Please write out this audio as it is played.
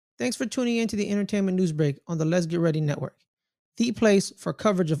Thanks for tuning in to the Entertainment News Break on the Let's Get Ready Network, the place for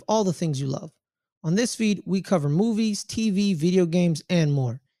coverage of all the things you love. On this feed, we cover movies, TV, video games, and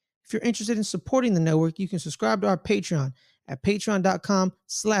more. If you're interested in supporting the network, you can subscribe to our Patreon at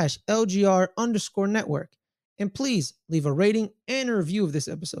patreon.com/LGR_network. And please leave a rating and a review of this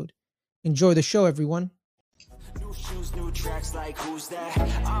episode. Enjoy the show, everyone. New shoes, new tracks, like who's that?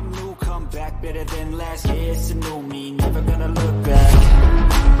 I'm new, come back better than last. Yeah, it's a new me, never gonna look back.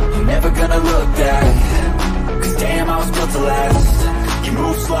 Never gonna look back. Cause damn, I was built to last. You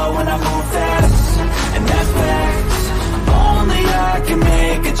move slow and I move fast, and that's facts. Only I can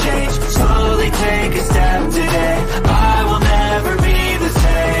make a change. Slowly take a step today. I will never be the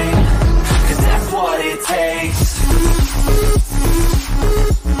same, cause that's what it takes.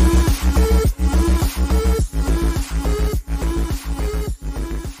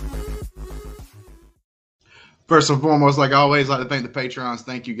 First and foremost, like always, I'd like to thank the Patreons.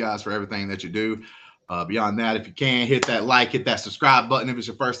 Thank you guys for everything that you do. Beyond that, if you can, hit that like, hit that subscribe button. If it's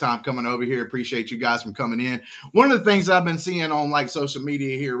your first time coming over here, appreciate you guys from coming in. One of the things I've been seeing on like social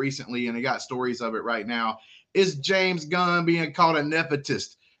media here recently, and I got stories of it right now, is James Gunn being called a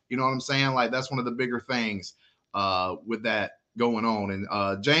nepotist. You know what I'm saying? Like that's one of the bigger things with that going on.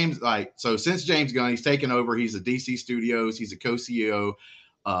 And James, like, so since James Gunn, he's taken over. He's a DC Studios. He's a co-CEO.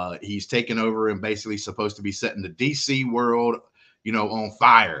 He's taken over and basically supposed to be setting the DC world, you know, on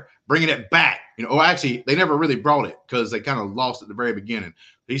fire, bringing it back. You know, or actually, they never really brought it because they kind of lost at the very beginning.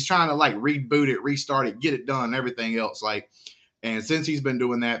 He's trying to like reboot it, restart it, get it done, and everything else. Like, and since he's been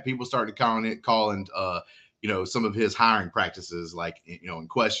doing that, people started calling, you know, some of his hiring practices, like, you know, in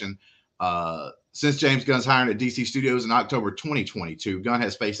question. Since James Gunn's hiring at DC Studios in October 2022, Gunn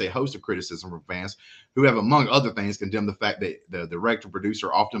has faced a host of criticism from fans who have, among other things, condemned the fact that the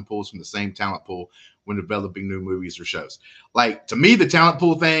director-producer often pulls from the same talent pool when developing new movies or shows. Like, to me, the talent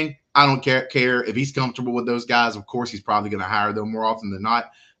pool thing, I don't care. If he's comfortable with those guys, of course, he's probably going to hire them more often than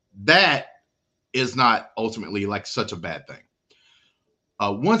not. That is not ultimately like such a bad thing.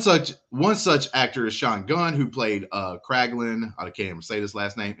 One such actor is Sean Gunn, who played Kraglin, I can't even say this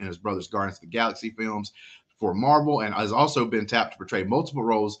last name, in his brother's Guardians of the Galaxy films for Marvel, and has also been tapped to portray multiple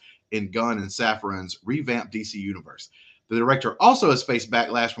roles in Gunn and Safran's revamped DC universe. The director also has faced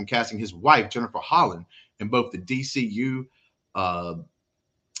backlash from casting his wife, Jennifer Holland, in both the DCU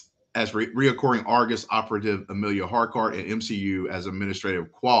as reoccurring Argus operative Amelia Harcourt and MCU as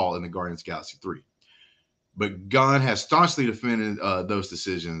Administrative Qual in the Guardians of the Galaxy 3. But Gunn has staunchly defended those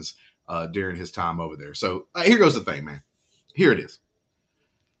decisions during his time over there. So here goes the thing, man. Here it is.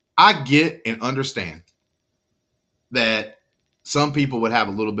 I get and understand that some people would have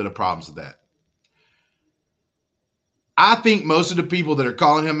a little bit of problems with that. I think most of the people that are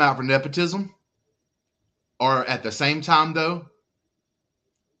calling him out for nepotism are at the same time, though,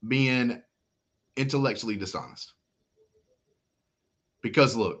 being intellectually dishonest.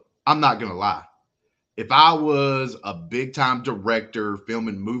 Because, look, I'm not going to lie. If I was a big-time director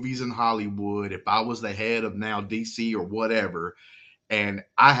filming movies in Hollywood, if I was the head of now DC or whatever, and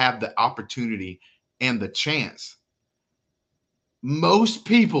I have the opportunity and the chance, most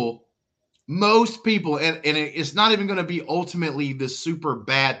people, and it's not even going to be ultimately the super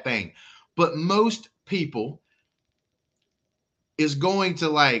bad thing, but most people is going to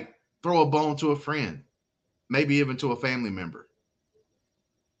like throw a bone to a friend, maybe even to a family member.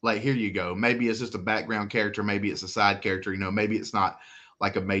 Like, here you go. Maybe it's just a background character. Maybe it's a side character. You know, maybe it's not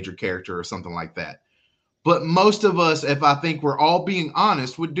like a major character or something like that. But most of us, if I think we're all being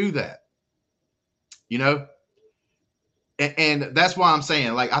honest, would do that. You know? And that's why I'm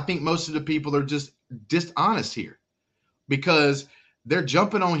saying, like, I think most of the people are just dishonest here because they're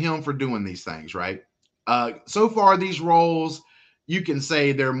jumping on him for doing these things, right? So far, these roles, you can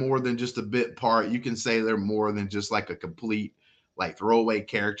say they're more than just a bit part. You can say they're more than just like a complete like throwaway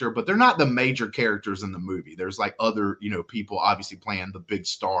character, but they're not the major characters in the movie. There's like other, you know, people obviously playing the big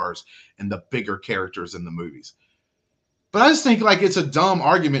stars and the bigger characters in the movies. But I just think like it's a dumb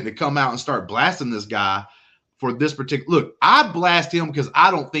argument to come out and start blasting this guy for this particular. Look, I blast him because I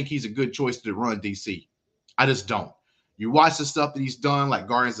don't think he's a good choice to run DC. I just don't. You watch the stuff that he's done, like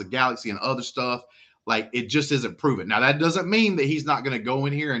Guardians of the Galaxy and other stuff, like it just isn't proven. Now, that doesn't mean that he's not going to go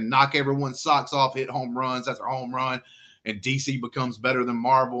in here and knock everyone's socks off, hit home runs. That's a home run. And DC becomes better than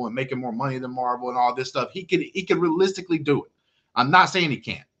Marvel and making more money than Marvel and all this stuff. He could realistically do it. I'm not saying he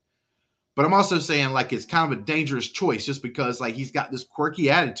can't. But I'm also saying like it's kind of a dangerous choice just because like he's got this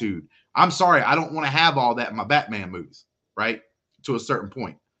quirky attitude. I'm sorry, I don't want to have all that in my Batman movies, right? To a certain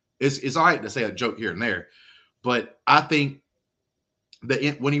point. It's all right to say a joke here and there. But I think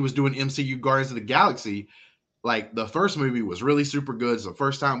that when he was doing MCU Guardians of the Galaxy, like the first movie was really super good. It's the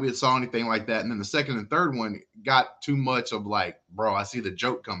first time we had saw anything like that. And then the second and third one got too much of like, bro, I see the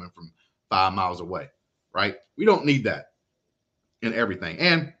joke coming from 5 miles away, right? We don't need that in everything.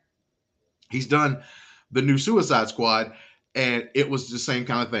 And he's done the new Suicide Squad, and it was the same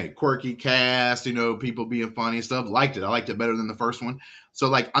kind of thing. Quirky cast, you know, people being funny and stuff. Liked it. I liked it better than the first one. So,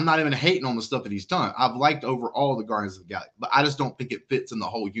 like, I'm not even hating on the stuff that he's done. I've liked overall the Guardians of the Galaxy, but I just don't think it fits in the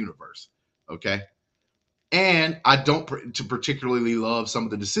whole universe. Okay. And I don't particularly love some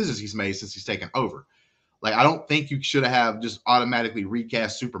of the decisions he's made since he's taken over. Like, I don't think you should have just automatically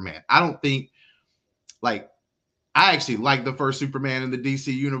recast Superman. I don't think, like, I actually liked the first Superman in the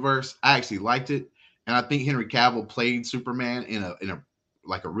DC universe. I actually liked it. And I think Henry Cavill played Superman in a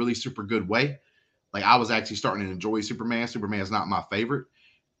like a really super good way. Like, I was actually starting to enjoy Superman. Superman is not my favorite.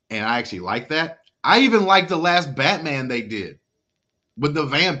 And I actually like that. I even liked the last Batman they did with the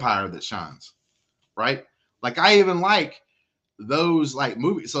vampire that shines, right? Like, I even like those like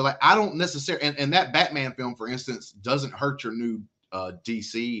movies. So like, I don't necessarily, and that Batman film, for instance, doesn't hurt your new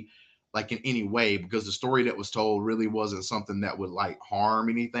DC like in any way, because the story that was told really wasn't something that would like harm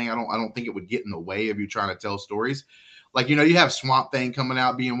anything. I don't think it would get in the way of you trying to tell stories. Like, you know, you have Swamp Thing coming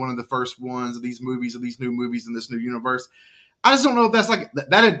out being one of the first ones of these movies, of these new movies in this new universe. I just don't know if that's like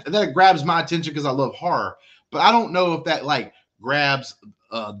that grabs my attention because I love horror, but I don't know if that like grabs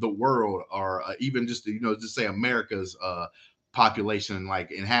the world, or even just, you know, just say America's population,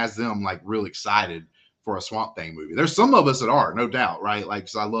 like, and has them like real excited for a Swamp Thing movie. There's some of us that are, no doubt, right? Like,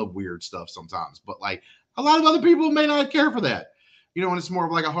 because I love weird stuff sometimes, but like a lot of other people may not care for that, you know, and it's more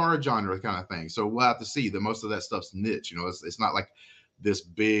of like a horror genre kind of thing. So we'll have to see. That most of that stuff's niche, you know. It's not like this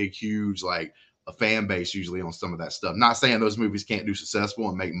big, huge, like a fan base usually on some of that stuff. Not saying those movies can't do successful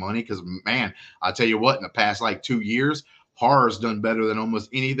and make money, because man, I tell you what, in the past like 2 years, horror's done better than almost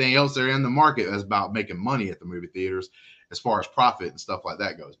anything else there in the market as about making money at the movie theaters as far as profit and stuff like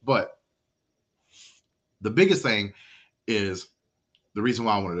that goes. But the biggest thing is, the reason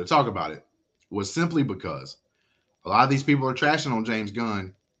why I wanted to talk about it was simply because a lot of these people are trashing on James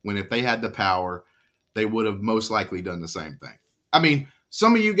Gunn, when if they had the power, they would have most likely done the same thing. I mean,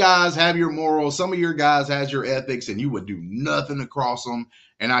 some of you guys have your morals, some of your guys has your ethics, and you would do nothing to cross them.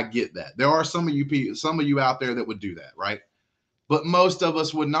 And I get that. There are some of you out there that would do that, right? But most of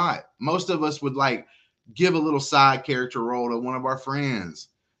us would not. Most of us would like give a little side character role to one of our friends,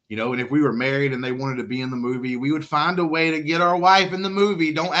 you know. And if we were married and they wanted to be in the movie, we would find a way to get our wife in the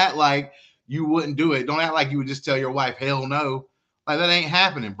movie. Don't act like you wouldn't do it. Don't act like you would just tell your wife, hell no. Like, that ain't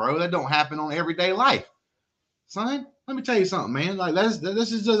happening, bro. That don't happen on everyday life. Son, let me tell you something, man. Like, this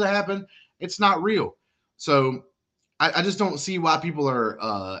just doesn't happen. It's not real. So I just don't see why people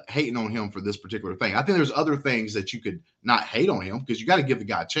are hating on him for this particular thing. I think there's other things that you could not hate on him, because you got to give the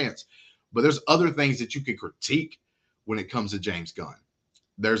guy a chance. But there's other things that you could critique when it comes to James Gunn.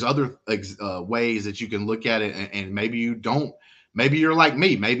 There's other ways that you can look at it, and maybe you don't. Maybe you're like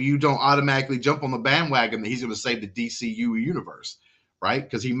me. Maybe you don't automatically jump on the bandwagon that he's going to save the DCU universe, right?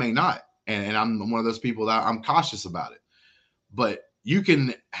 Because he may not. And I'm one of those people that I'm cautious about it. But you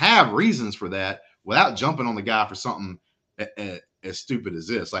can have reasons for that without jumping on the guy for something as stupid as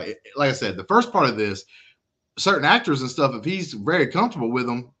this. Like I said, the first part of this, certain actors and stuff, if he's very comfortable with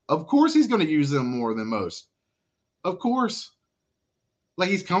them, of course he's going to use them more than most. Of course. Like,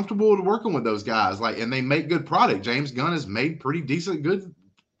 he's comfortable working with those guys, like, and they make good product. James Gunn has made pretty decently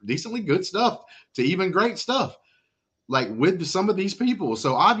good stuff to even great stuff, like with some of these people.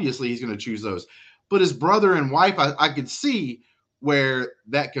 So obviously he's going to choose those. But his brother and wife, I could see where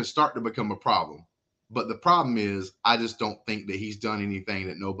that can start to become a problem. But the problem is, I just don't think that he's done anything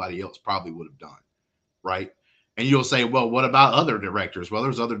that nobody else probably would have done, right? And you'll say, well, what about other directors? Well,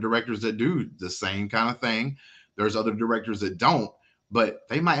 there's other directors that do the same kind of thing. There's other directors that don't. But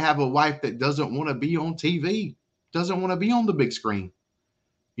they might have a wife that doesn't want to be on TV, doesn't want to be on the big screen,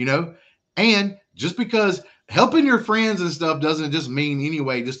 you know? And just because helping your friends and stuff doesn't just mean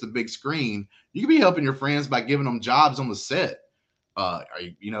anyway just the big screen. You can be helping your friends by giving them jobs on the set,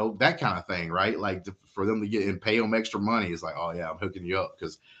 you know, that kind of thing, right? Like, for them to get and pay them extra money. It's like, oh yeah, I'm hooking you up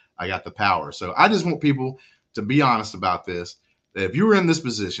because I got the power. So I just want people to be honest about this, that if you were in this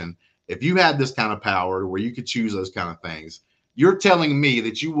position, if you had this kind of power where you could choose those kind of things, you're telling me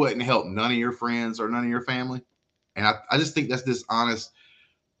that you wouldn't help none of your friends or none of your family. And I just think that's dishonest,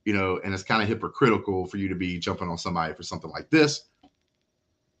 you know, and it's kind of hypocritical for you to be jumping on somebody for something like this.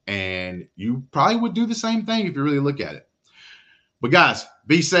 And you probably would do the same thing if you really look at it. But guys,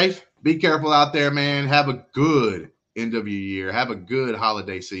 be safe, be careful out there, man. Have a good end of your year. Have a good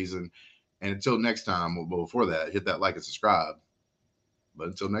holiday season. And until next time, well, before that, hit that like and subscribe. But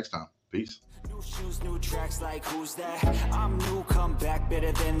until next time, peace. New shoes, new tracks, like who's that? I'm new, come back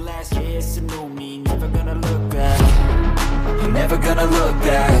better than last. Yeah, it's a new me, never gonna look back. I'm never gonna look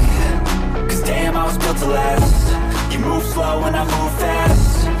back. Cause damn, I was built to last. You move slow and I move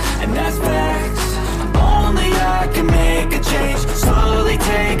fast, and that's fact.